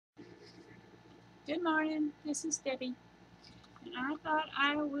Good morning, this is Debbie, and I thought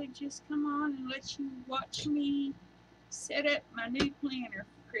I would just come on and let you watch me set up my new planner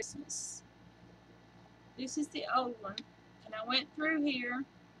for Christmas. This is the old one, and I went through here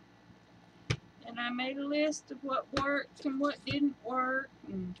and I made a list of what worked and what didn't work,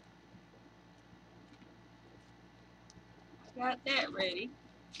 and I got that ready.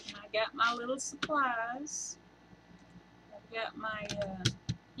 And I got my little supplies. I've got my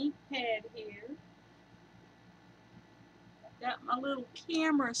ink pad here. I've got my little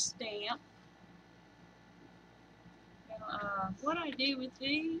camera stamp. And, what I do with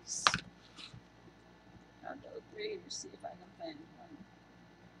these, I'll go through here to see if I can find one.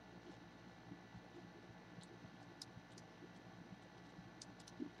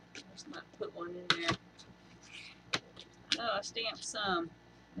 Let's not put one in there. Oh, I stamped some.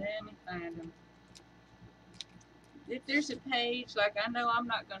 Let me find them. If there's a page, like I know I'm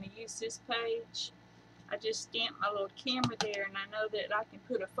not going to use this page, I just stamp my little camera there and I know that I can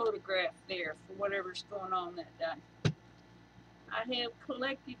put a photograph there for whatever's going on that day. I have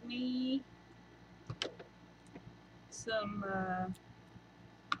collected me some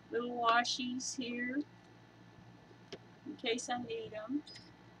little washies here in case I need them.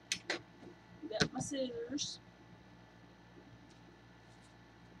 Got my scissors.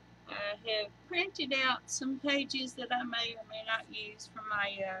 I have printed out some pages that I may or may not use from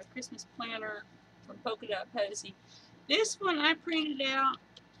my Christmas planner from Polka Dot Posy. This one I printed out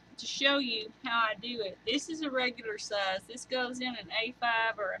to show you how I do it. This is a regular size. This goes in an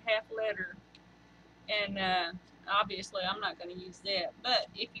A5 or a half letter. And obviously I'm not going to use that. But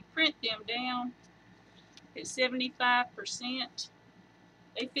if you print them down at 75%,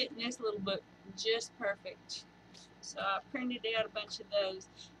 they fit in this little book just perfect. So I printed out a bunch of those.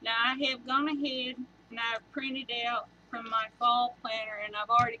 Now I have gone ahead and I've printed out from my fall planner and I've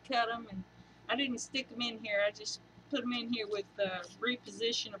already cut them and I didn't stick them in here. I just put them in here with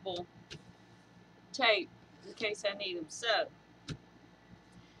repositionable tape in case I need them. So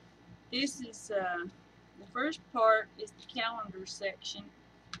this is the first part is the calendar section.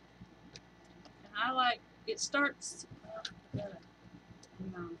 And I like, it starts, over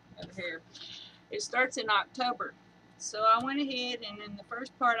here. It starts in October. So I went ahead and in the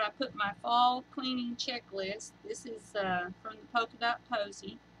first part I put my fall cleaning checklist. This is from the Polka Dot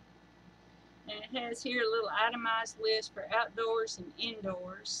Posy. And it has here a little itemized list for outdoors and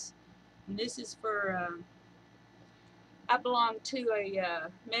indoors. And this is for, I belong to a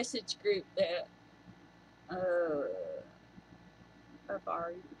message group that, I've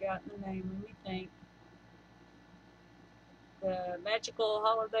already forgotten the name, let me think. The Magical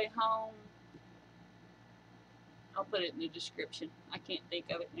Holiday Home. I'll put it in the description. I can't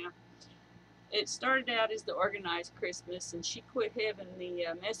think of it now. It started out as the Organized Christmas, and she quit having the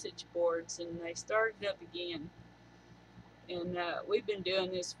message boards, and they started up again. And we've been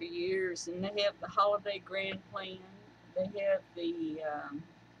doing this for years, and they have the Holiday Grand Plan. They have the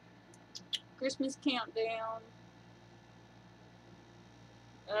Christmas Countdown.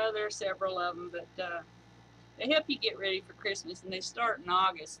 There are several of them, but they help you get ready for Christmas, and they start in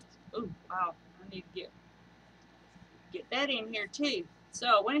August. Oh, wow, I need to get that in here too. So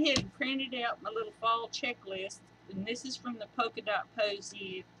I went ahead and printed out my little fall checklist, and this is from the Polka Dot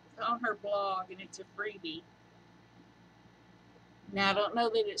Posy. It's on her blog, and it's a freebie. Now I don't know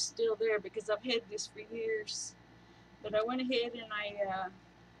that it's still there because I've had this for years, but I went ahead and I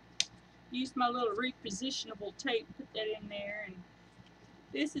used my little repositionable tape, put that in there, and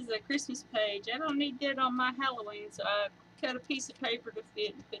this is a Christmas page. I don't need that on my Halloween, so I cut a piece of paper to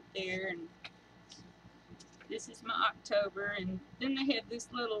fit and put there, and this is my October, and then they have this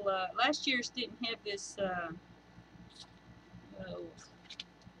little, last year's didn't have this, oh,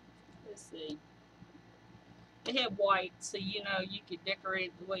 let's see, they have white, so you know you could decorate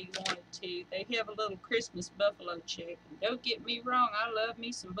it the way you wanted to. They have a little Christmas buffalo check, and don't get me wrong, I love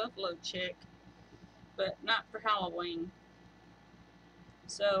me some buffalo check, but not for Halloween.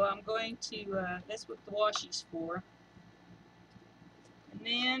 So I'm going to, that's what the washi's for. And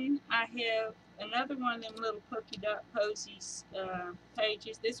then I have another one of them little Polka Dot Posies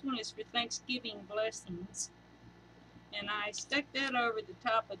pages. This one is for Thanksgiving blessings. And I stuck that over the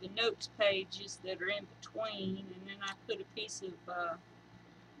top of the notes pages that are in between. And then I put a piece of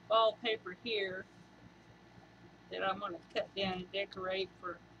fall paper here that I'm going to cut down and decorate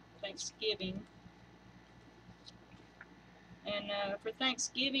for Thanksgiving. And for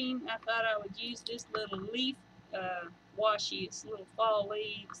Thanksgiving, I thought I would use this little leaf washi. It's little fall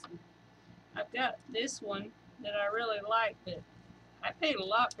leaves. And I've got this one that I really like, but I paid a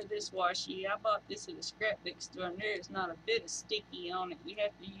lot for this washi. I bought this at a scrapbook store, and there's not a bit of sticky on it. You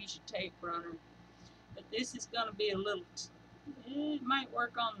have to use your tape runner. but this is going to be a little, it might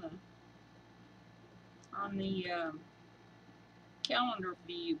work on the calendar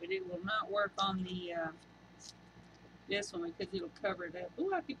view, but it will not work on the this one because it'll cover it up.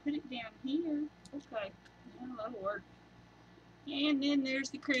 Oh, I could put it down here. Okay, yeah, that'll work. And then there's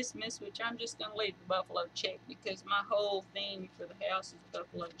the Christmas, which I'm just going to leave the buffalo check because my whole theme for the house is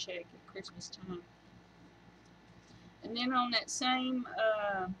buffalo check at Christmas time. And then on that same,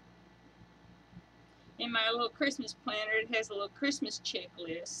 in my little Christmas planner, it has a little Christmas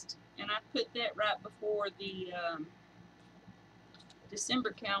checklist. And I put that right before the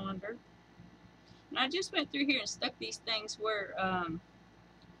December calendar. And I just went through here and stuck these things where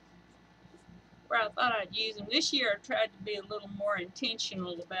I thought I'd use them. This year I tried to be a little more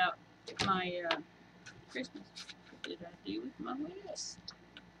intentional about my Christmas. What did I do with my list?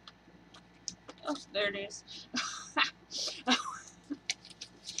 Oh, there it is.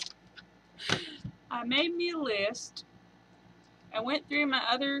 I made me a list. I went through my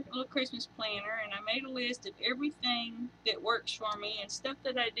other little Christmas planner and I made a list of everything that works for me and stuff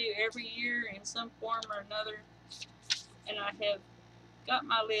that I do every year in some form or another. And I have got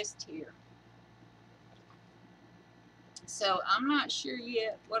my list here. So I'm not sure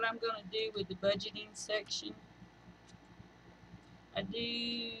yet what I'm going to do with the budgeting section. I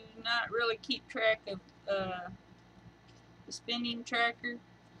do not really keep track of the spending tracker,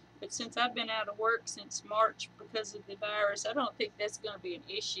 but since I've been out of work since March because of the virus, I don't think that's going to be an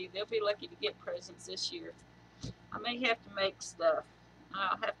issue. They'll be lucky to get presents this year. I may have to make stuff.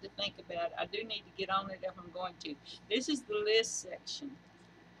 I'll have to think about it. I do need to get on it if I'm going to. This is the list section.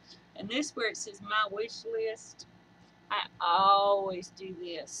 And this where it says my wish list. I always do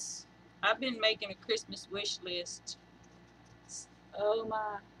this. I've been making a Christmas wish list. Oh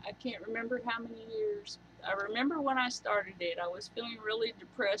my, I can't remember how many years. I remember when I started it. I was feeling really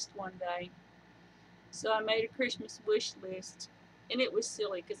depressed one day. So I made a Christmas wish list. And it was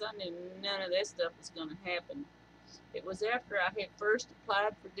silly because I knew none of that stuff was going to happen. It was after I had first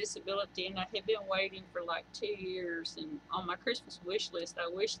applied for disability and I had been waiting for like 2 years. And on my Christmas wish list, I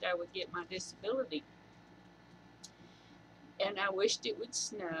wished I would get my disability. And I wished it would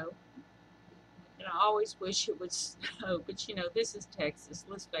snow. And I always wish it would snow. But you know, this is Texas.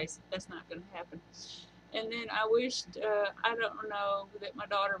 Let's face it, that's not going to happen. And then I wished, I don't know, that my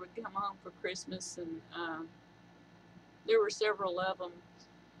daughter would come home for Christmas. And there were several of them.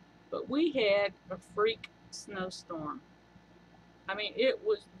 But we had a freak snowstorm. I mean, it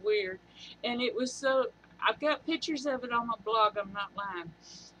was weird. And it was so, I've got pictures of it on my blog, I'm not lying.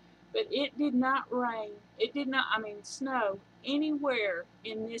 But it did not rain. It did not, snow anywhere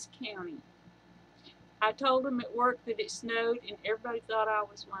in this county. I told them at work that it snowed and everybody thought I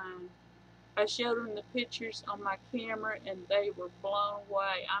was lying. I showed them the pictures on my camera and they were blown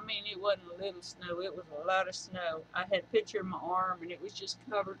away. I mean, it wasn't a little snow, it was a lot of snow. I had a picture of my arm and it was just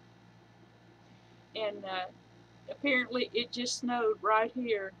covered. And apparently it just snowed right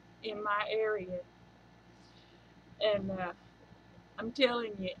here in my area. And I'm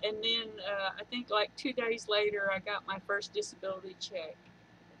telling you, and then I think like 2 days later I got my first disability check.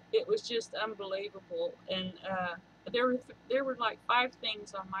 It was just unbelievable. And there were like 5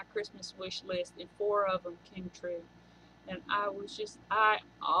 things on my Christmas wish list and 4 of them came true. And I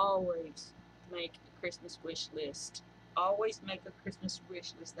always make a Christmas wish list. Always make a Christmas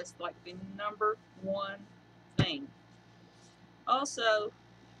wish list. That's like the #1 thing. Also,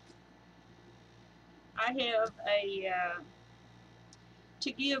 I have a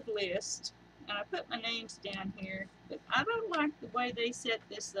to give list, and I put my names down here, but I don't like the way they set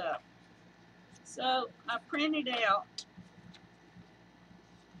this up. So I printed out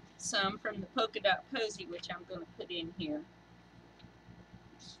some from the Polka Dot Posy, which I'm going to put in here.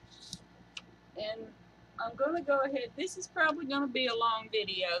 And I'm going to go ahead. This is probably going to be a long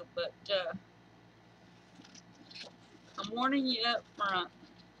video, but I'm warning you up front.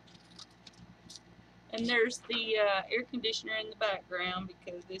 And there's the air conditioner in the background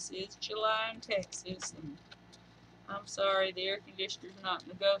because this is July in Texas. And I'm sorry, the air conditioner is not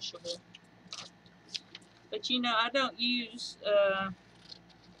negotiable. But you know, I don't use,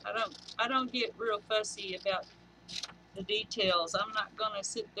 I don't get real fussy about the details. I'm not gonna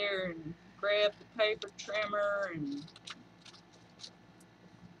sit there and grab the paper trimmer, and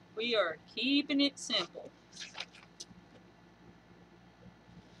we are keeping it simple.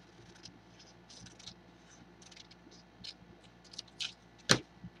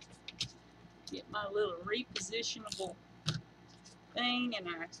 Get my little repositionable thing, and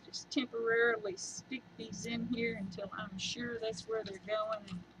I just temporarily stick these in here until I'm sure that's where they're going.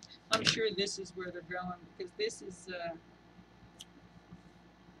 And I'm sure this is where they're going because this is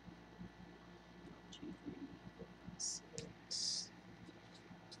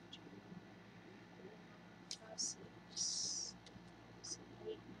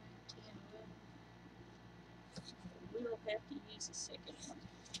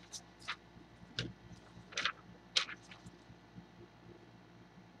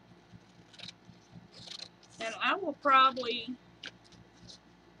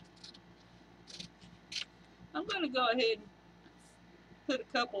I'm going to go ahead and put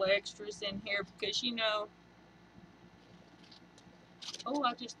a couple of extras in here because, you know, oh,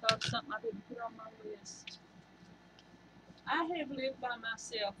 I just thought of something I didn't put on my list. I have lived by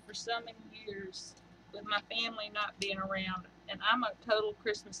myself for so many years with my family not being around, and I'm a total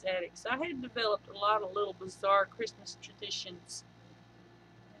Christmas addict. So I had developed a lot of little bizarre Christmas traditions.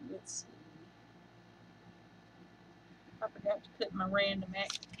 And let's see. I forgot to put my random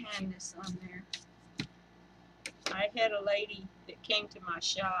act of kindness on there. I had a lady that came to my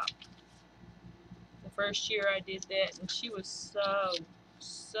shop the first year I did that, and she was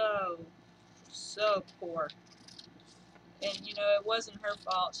so poor. And you know, it wasn't her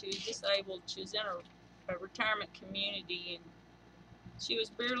fault. She was disabled. She was in a retirement community, and she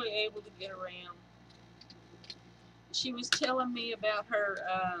was barely able to get around. She was telling me about her.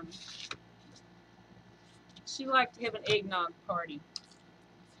 She liked to have an eggnog party,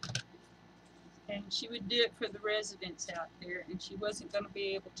 and she would do it for the residents out there. And she wasn't going to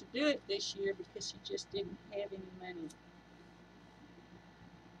be able to do it this year because she just didn't have any money.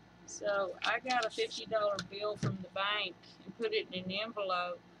 So I got a $50 bill from the bank and put it in an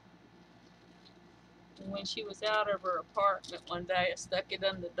envelope. And when she was out of her apartment one day, I stuck it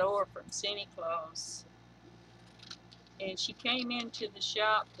on the door from Santa Claus. And she came into the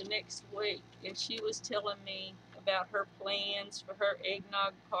shop the next week, and she was telling me about her plans for her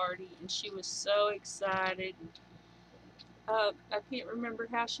eggnog party, and she was so excited. I can't remember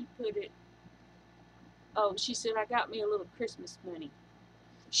how she put it. Oh, she said, I got me a little Christmas money.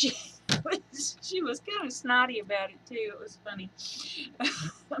 She was kind of snotty about it too. It was funny.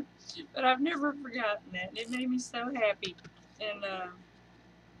 But I've never forgotten that. It made me so happy.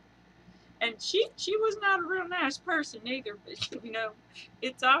 And she was not a real nice person either, but you know,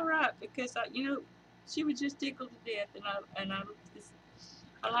 it's all right because you know, she was just tickled to death, and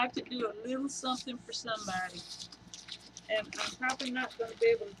I like to do a little something for somebody. And I'm probably not going to be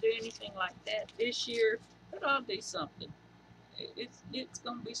able to do anything like that this year, but I'll do something. It's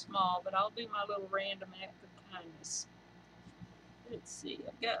going to be small, but I'll do my little random act of kindness. Let's see,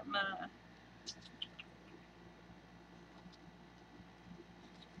 I've got my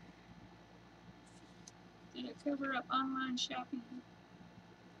did I cover up online shopping?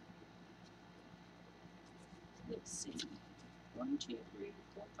 Let's see. 1, 2, 3,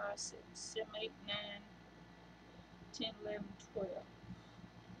 4, 5, 6, 7, 8, 9, 10, 11, 12.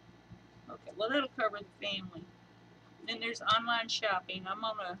 Okay, well that'll cover the family. Then there's online shopping. I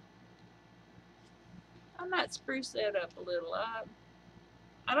might spruce that up a little. I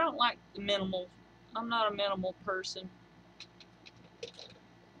don't like the minimal. I'm not a minimal person.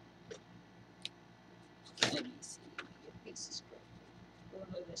 Let me see. This is great. We'll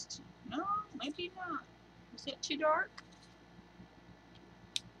move this to no, maybe not. Is it too dark?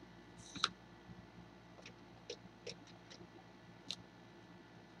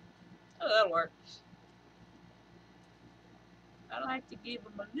 Oh, that'll work. I like to give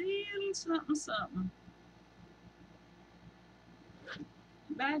them a little something something.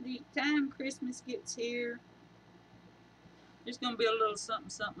 By the time Christmas gets here, there's going to be a little something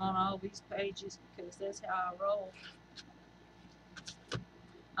something on all these pages because that's how I roll.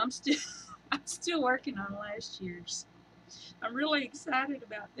 I'm still working on last year's. I'm really excited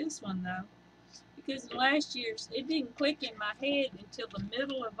about this one though, because last year's it didn't click in my head until the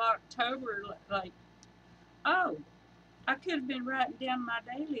middle of October. Like, oh, I could have been writing down my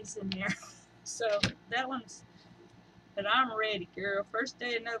dailies in there. So that one's. But I'm ready, girl. First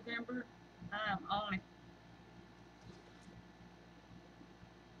day of November, I'm on it.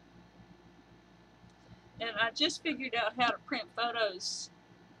 And I just figured out how to print photos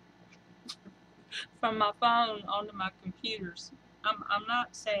from my phone onto my computers. I'm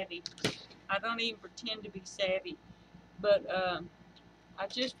not savvy. I don't even pretend to be savvy, but I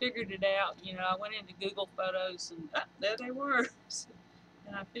just figured it out. You know, I went into Google Photos and there they were,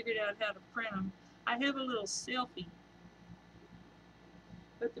 and I figured out how to print them. I have a little selfie,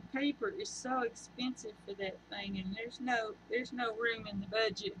 but the paper is so expensive for that thing, and there's no room in the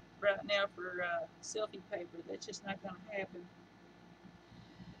budget right now for selfie paper. That's just not going to happen.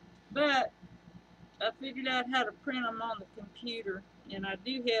 But I figured out how to print them on the computer, and I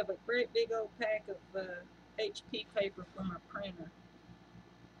do have a great big old pack of HP paper for my printer.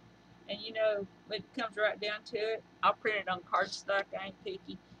 And you know, when it comes right down to it, I'll print it on cardstock. I ain't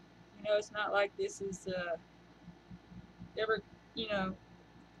picky. You know, it's not like this is ever, you know,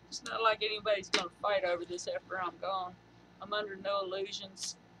 it's not like anybody's gonna fight over this after I'm gone. I'm under no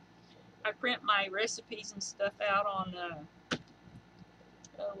illusions. I print my recipes and stuff out on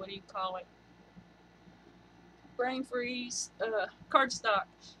what do you call it? brain freeze cardstock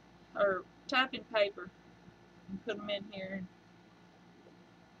or typing paper and put them in here.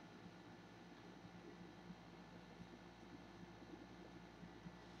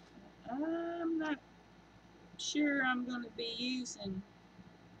 I'm not sure I'm going to be using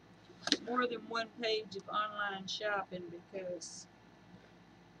more than one page of online shopping because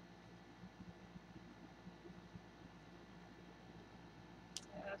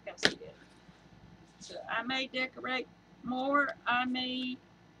I've got to see it. So I may decorate more. I may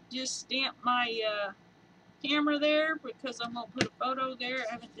just stamp my camera there because I'm going to put a photo there.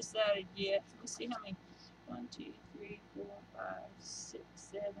 I haven't decided yet. Let me see how many. 1, 2, 3, 4, 5, 6,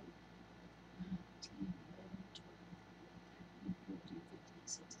 7, 9, 10, 11, 12, 13, 14, 15,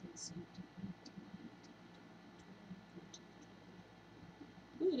 16, 17, 18, 19, 20, 21, 22,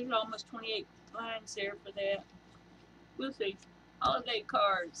 23. Ooh, there's almost 28 lines there for that. We'll see. Holiday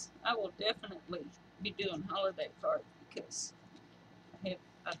cards. I will definitely be doing holiday cards because I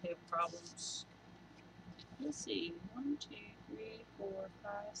have problems. Let's see. 1, 2, 3, 4,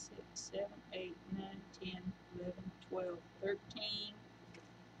 5, 6, 7, 8, 9, 10, 11, 12, 13.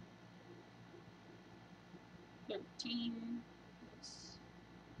 13,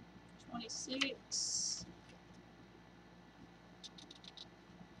 26,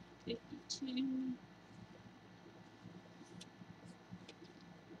 52.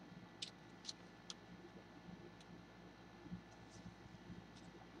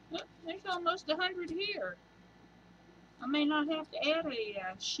 Look, there's almost 100 here. I may not have to add a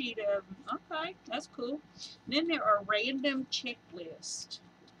sheet of them. Okay, that's cool. Then there are random checklists.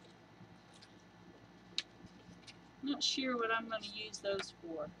 Not sure what I'm going to use those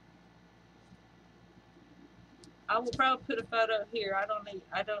for. I will probably put a photo here. I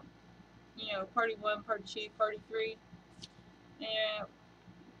don't, you know, party 1, party 2, party 3. Yeah,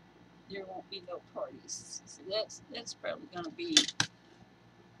 there won't be no parties. So that's probably going to be.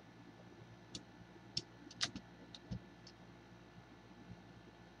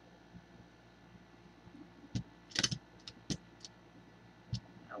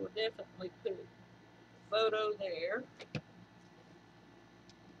 I will definitely put a photo there.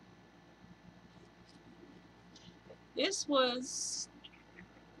 This was,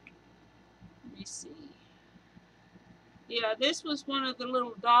 let me see. Yeah, this was one of the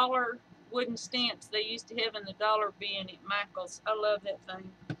little dollar wooden stamps they used to have in the dollar bin at Michael's. I love that thing.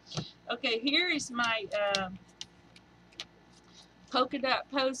 Okay, here is my polka dot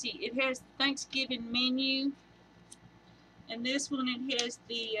posy. It has the Thanksgiving menu, and this one it has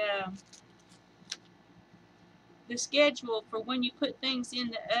the schedule for when you put things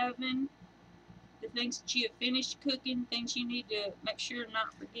in the oven, the things that you have finished cooking, things you need to make sure to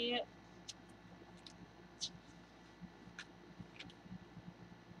not forget.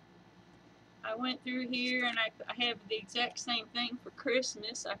 I went through here and I have the exact same thing for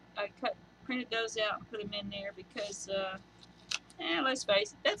Christmas. I printed those out and put them in there because, let's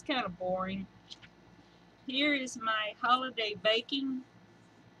face it, that's kind of boring. Here is my holiday baking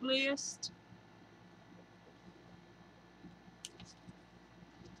list.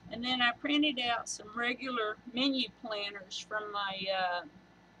 And then I printed out some regular menu planners from my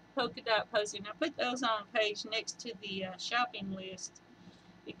polka dot posy. And I put those on a page next to the shopping list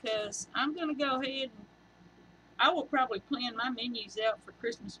because I'm going to go ahead and I will probably plan my menus out for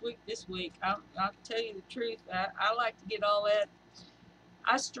Christmas week this week. I'll tell you the truth. I like to get all that.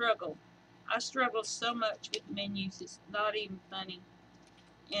 I struggle. I struggle so much with menus. It's not even funny.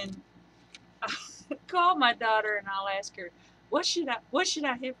 And I call my daughter and I'll ask her, what should I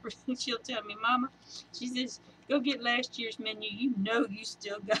have for you? She'll tell me, Mama, she says, go get last year's menu. You know you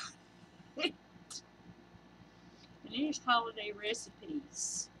still got it. And here's holiday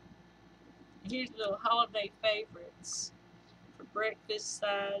recipes. And here's little holiday favorites for breakfast,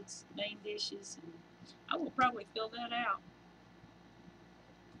 sides, main dishes. And I will probably fill that out.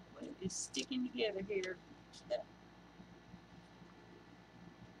 But it's sticking together here.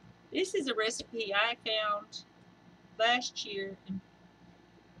 This is a recipe I found last year, and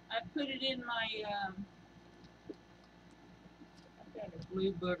I put it in my, I've got a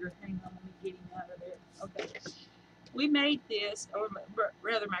blue booger. Hang on, let me get him out of there. Okay. We made this, or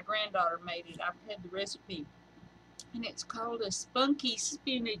rather my granddaughter made it. I've had the recipe. And it's called a spunky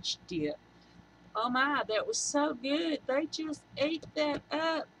spinach dip. Oh my, that was so good. They just ate that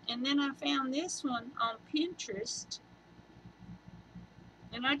up. And then I found this one on Pinterest.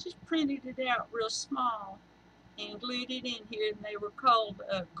 And I just printed it out real small and glued it in here. And they were called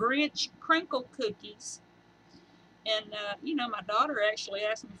Grinch crinkle cookies. And, you know, my daughter actually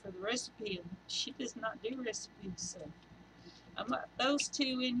asked me for the recipe, and she does not do recipes. So I got those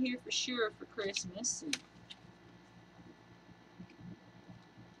two in here for sure for Christmas. And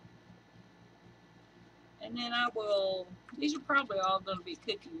And then I will, these are probably all going to be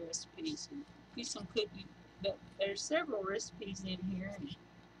cookie recipes. Be some cookie, but there's several recipes in here.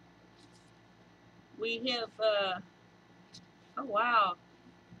 We have, oh wow,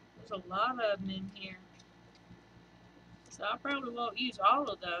 there's a lot of them in here. So I probably won't use all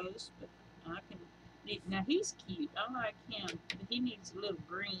of those, but I can. Now he's cute. I like him, but he needs a little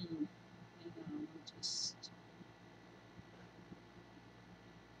green. You know, just.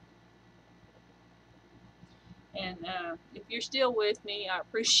 And if you're still with me, I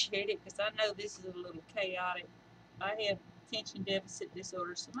appreciate it because I know this is a little chaotic. I have attention deficit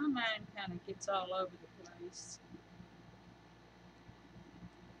disorder, so my mind kind of gets all over the place.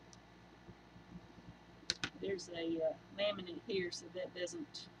 There's a laminate here, so that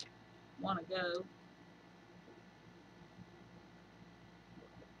doesn't want to go.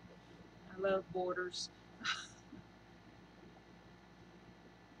 I love borders.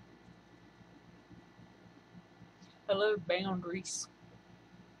 I love boundaries.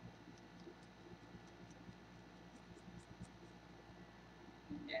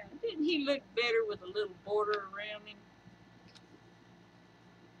 Yeah, didn't he look better with a little border around him?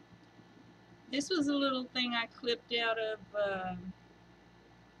 This was a little thing I clipped out of,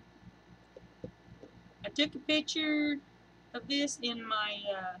 I took a picture of this in my,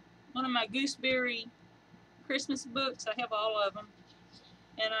 one of my gooseberry Christmas books. I have all of them.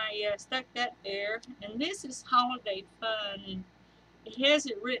 And I stuck that there. And this is holiday fun. And it has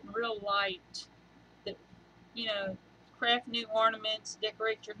it written real light. That, you know, craft new ornaments,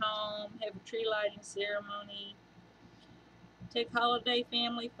 decorate your home, have a tree lighting ceremony, take holiday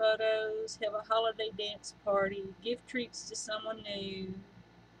family photos, have a holiday dance party, gift treats to someone new,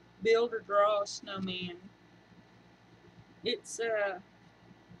 build or draw a snowman. It's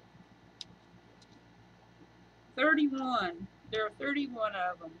 31. There are 31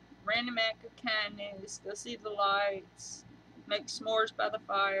 of them. Random act of kindness, go see the lights, make s'mores by the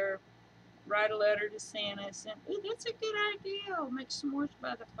fire, write a letter to Santa. Ooh, that's a good idea. Make s'mores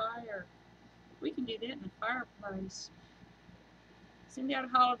by the fire. We can do that in the fireplace. Send out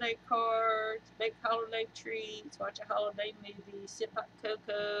holiday cards, bake holiday treats, watch a holiday movie, sip hot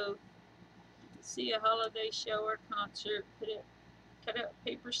cocoa, see a holiday show or concert, cut out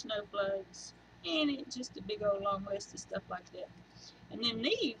paper snowflakes, and it's just a big old long list of stuff like that. And then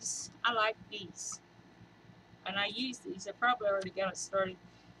these, I like these, and I use these. I probably already got it started.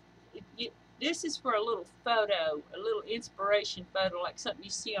 This is for a little photo, a little inspiration photo, like something you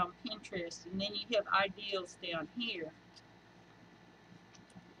see on Pinterest, and then you have ideals down here.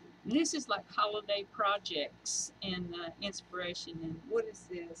 And this is like holiday projects and inspiration. And what is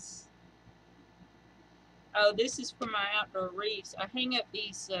this? Oh, this is for my outdoor wreaths. I hang up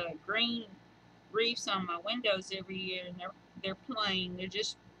these green wreaths on my windows every year, and they're plain. They're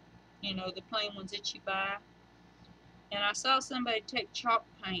just, you know, the plain ones that you buy. And I saw somebody take chalk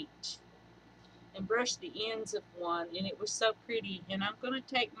paint and brush the ends of one, and it was so pretty. And I'm gonna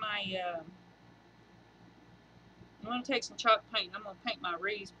take some chalk paint. And I'm gonna paint my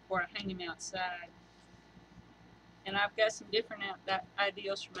wreaths before I hang them outside. And I've got some different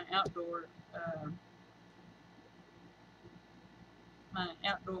ideals for my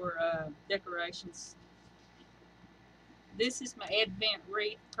outdoor decorations. This is my Advent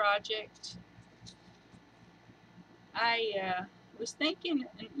wreath project. I was thinking,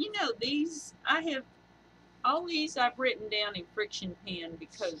 and you know, all these I've written down in friction pen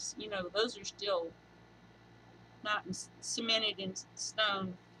because, you know, those are still not cemented in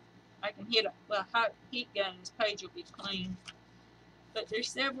stone. I can hit a hot heat gun, this page will be clean. But there's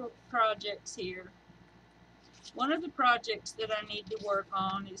several projects here. One of the projects that I need to work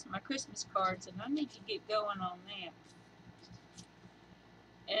on is my Christmas cards, and I need to get going on that.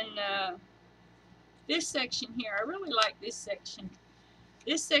 And this section here, I really like this section.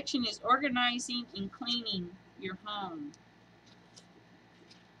 This section is organizing and cleaning your home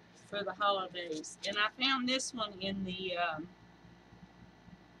for the holidays. And I found this one in the,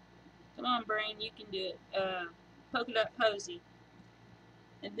 come on brain, you can do it, Polka Dot Posy.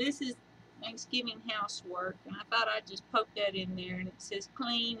 And this is Thanksgiving housework, and I thought I'd just poke that in there, and it says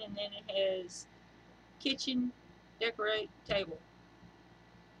clean, and then it has kitchen, decorate, table.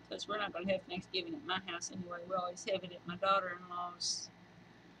 Because we're not going to have Thanksgiving at my house anyway. We always have it at my daughter-in-law's.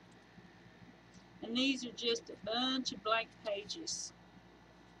 And these are just a bunch of blank pages.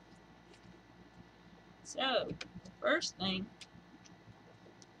 So, the first thing,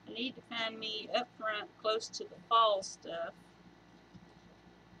 I need to find me up front close to the fall stuff.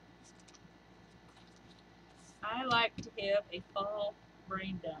 I like to have a fall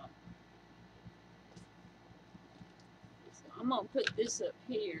brain dump. So I'm going to put this up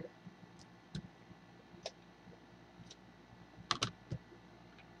here.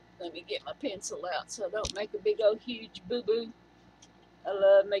 Let me get my pencil out so I don't make a big old huge boo-boo. I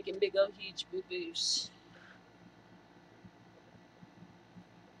love making big old huge boo-boos.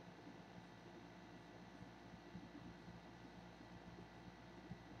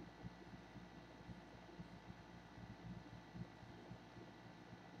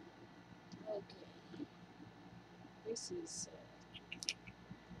 Okay, this is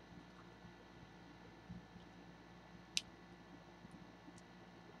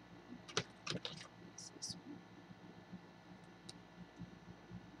this one.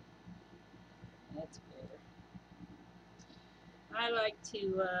 That's better. I like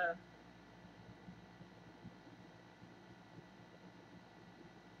to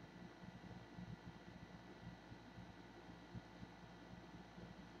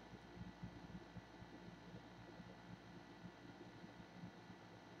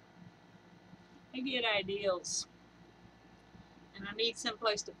I get ideals, and I need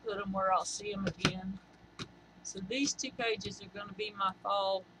someplace to put them where I'll see them again. So these 2 pages are going to be my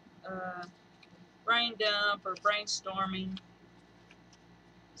fall brain dump or brainstorming.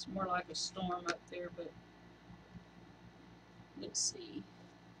 It's more like a storm up there, but let's see.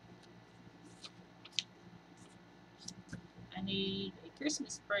 I need a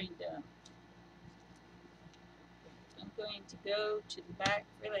Christmas brain dump. I'm going to go to the back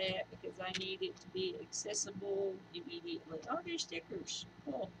for that because I need it to be accessible immediately. Oh, there's stickers.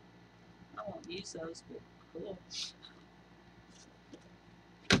 Cool. I won't use those, but cool.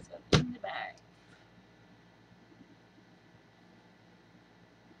 So in the back.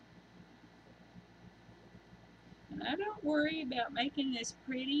 And I don't worry about making this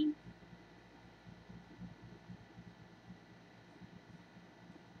pretty.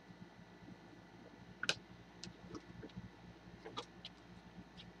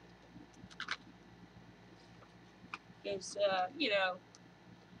 Because, you know,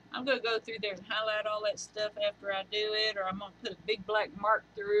 I'm going to go through there and highlight all that stuff after I do it, or I'm going to put a big black mark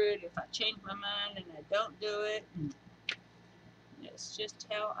through it if I change my mind and I don't do it. And that's just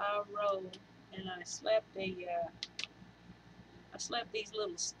how I roll. And I slapped these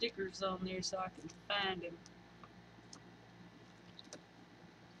little stickers on there so I can find them.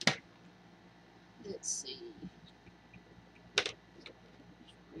 Let's see.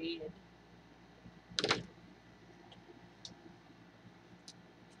 Red.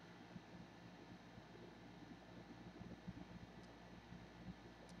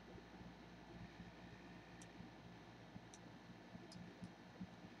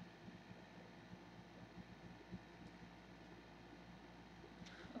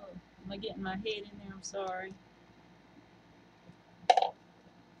 Oh, am I getting my head in there? I'm sorry.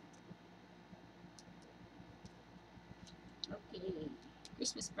 Okay.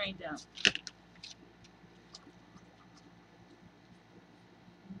 Christmas brain dump. I'm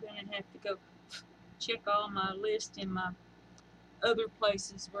going to have to go check all my list in my other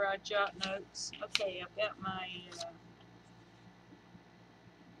places where I jot notes. Okay, I've got my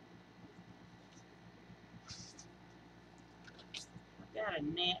I've got a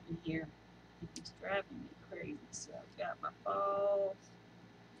gnat in here. It's driving me crazy. So I've got my fall,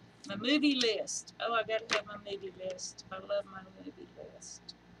 my movie list. Oh, I gotta have my movie list. I love my movie list.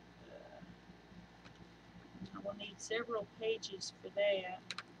 I will need several pages for that.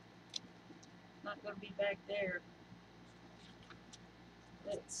 Not gonna be back there.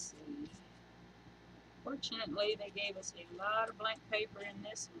 Let's see. Fortunately, they gave us a lot of blank paper in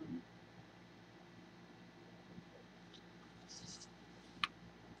this one.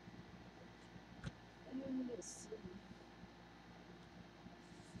 Let's see.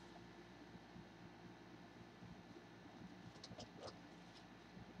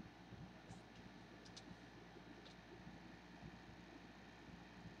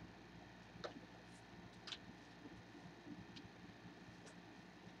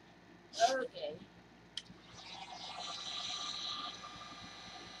 Okay.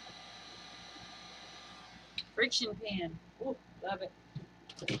 Friction pen. Ooh, love it.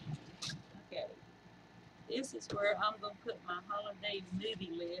 Okay. This is where I'm going to put my holiday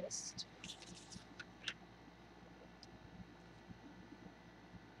movie list.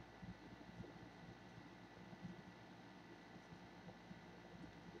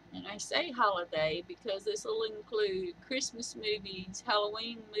 And I say holiday because this will include Christmas movies,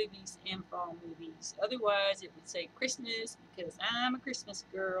 Halloween movies, and fall movies. Otherwise, it would say Christmas because I'm a Christmas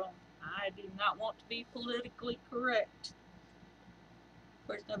girl. I do not want to be politically correct. Of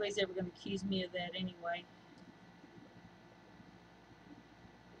course, nobody's ever going to accuse me of that anyway.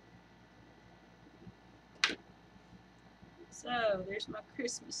 So, there's my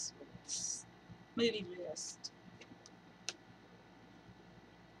Christmas movie list.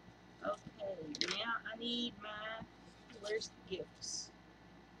 I need my, where's the gifts?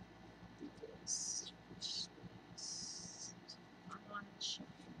 This. Online shopping.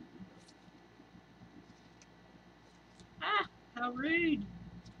 Ah, how rude.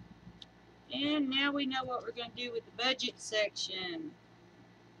 And now we know what we're going to do with the budget section.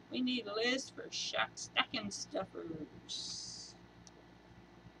 We need a list for stocking stuffers.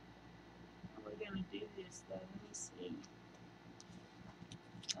 How are we going to do this though? Let me see.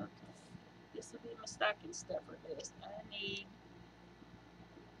 Okay. This will be my stocking stuffer list. I need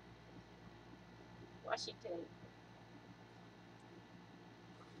washi tape.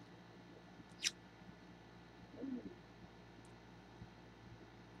 Ooh.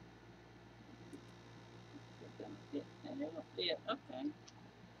 It's gonna fit. It'll fit. Okay.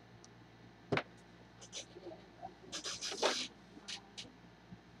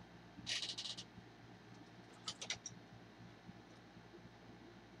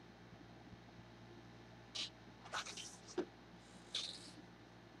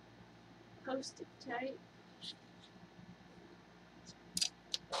 Post-it tape.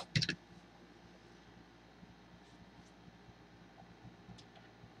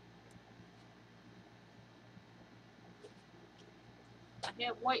 I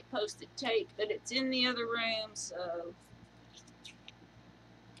have white post-it tape, but it's in the other room, so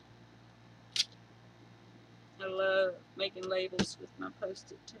I love making labels with my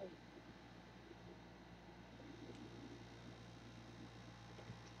post-it tape.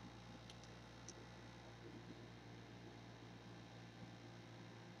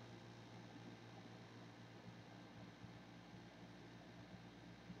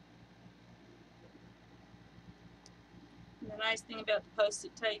 And the nice thing about the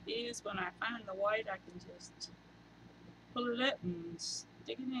post-it tape is when I find the white, I can just pull it up and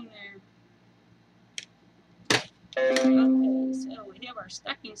stick it in there. Okay, so we have our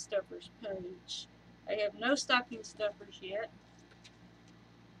stocking stuffers page. I have no stocking stuffers yet.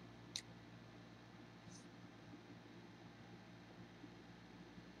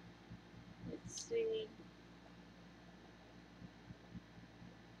 Let's see.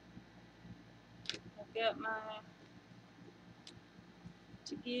 I've got my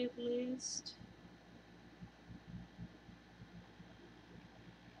to give list.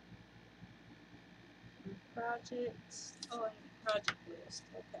 Projects. Oh, and the project list.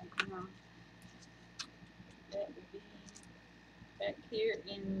 Okay, hang on. That will be back here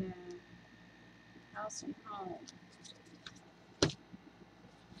in House and Home.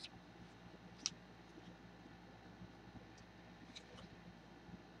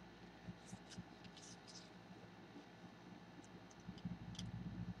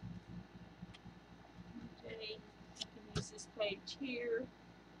 Okay, I can use this page here.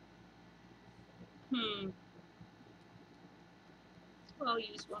 I'll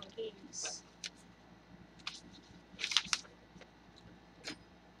use one of these.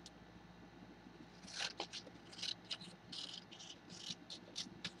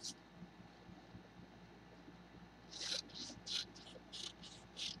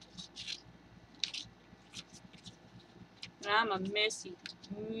 And I'm a messy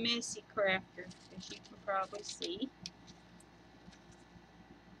crafter, as you can probably see.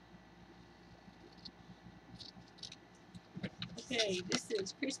 Okay, this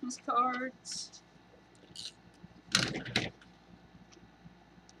is Christmas cards.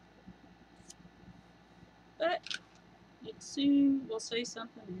 But it soon will say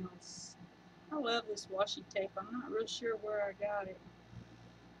something else. I love this washi tape. I'm not real sure where I got it.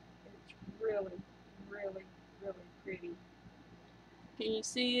 It's really, really, really pretty. Can you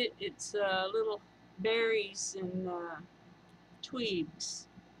see it? It's little berries and twigs.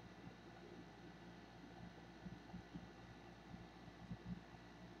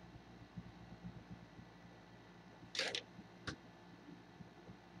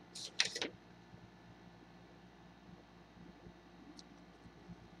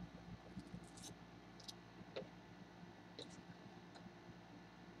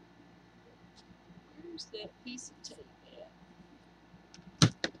 Where's that piece of tape at?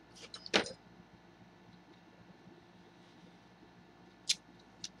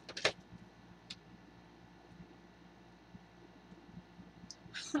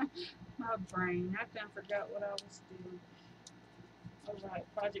 My brain. I done forgot what I was doing. Alright,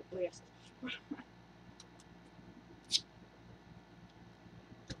 project list.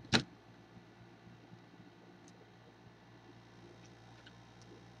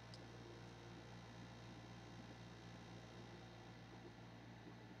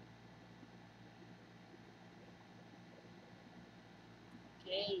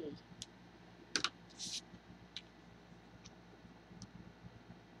 Okay.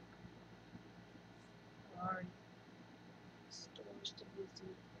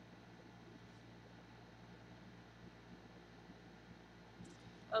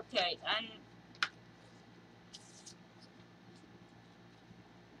 Okay, I'm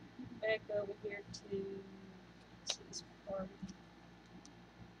back over here to this party.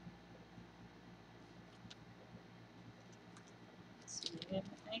 Let's see, we have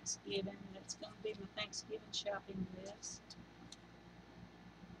my Thanksgiving. That's going to be my Thanksgiving shopping list.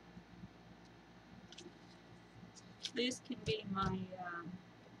 This can be my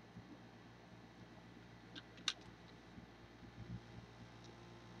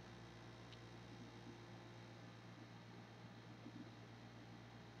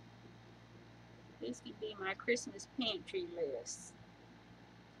this could be my Christmas pantry list.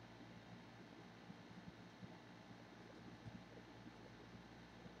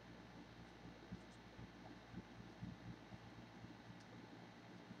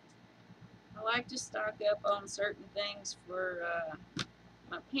 I like to stock up on certain things for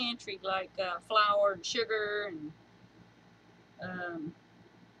my pantry, like flour and sugar and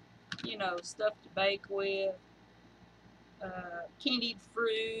you know, stuff to bake with. Candied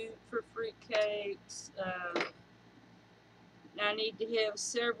fruit for fruit cakes. I need to have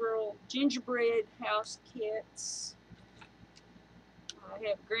several gingerbread house kits. I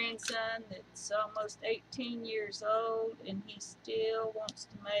have a grandson that's almost 18 years old, and he still wants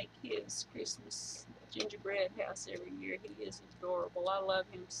to make his Christmas gingerbread house every year. He is adorable. I love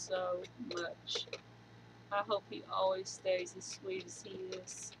him so much. I hope he always stays as sweet as he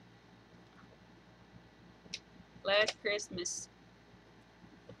is. Last Christmas,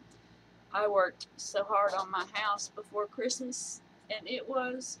 I worked so hard on my house before Christmas, and it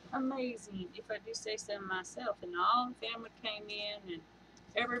was amazing, if I do say so myself. And all the family came in, and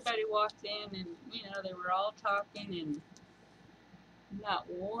everybody walked in, and you know, they were all talking, and not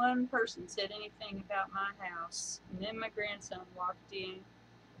one person said anything about my house. And then my grandson walked in.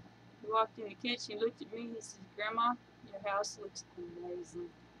 He walked in the kitchen, he looked at me, and he said, "Grandma, your house looks amazing."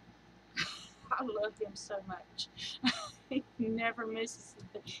 I love him so much. He never misses a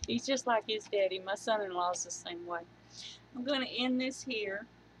thing. He's just like his daddy. My son-in-law's the same way. I'm going to end this here,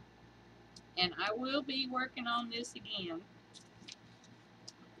 and I will be working on this again.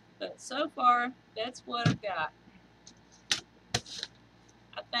 But so far, that's what I've got.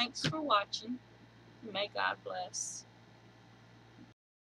 Thanks for watching. May God bless.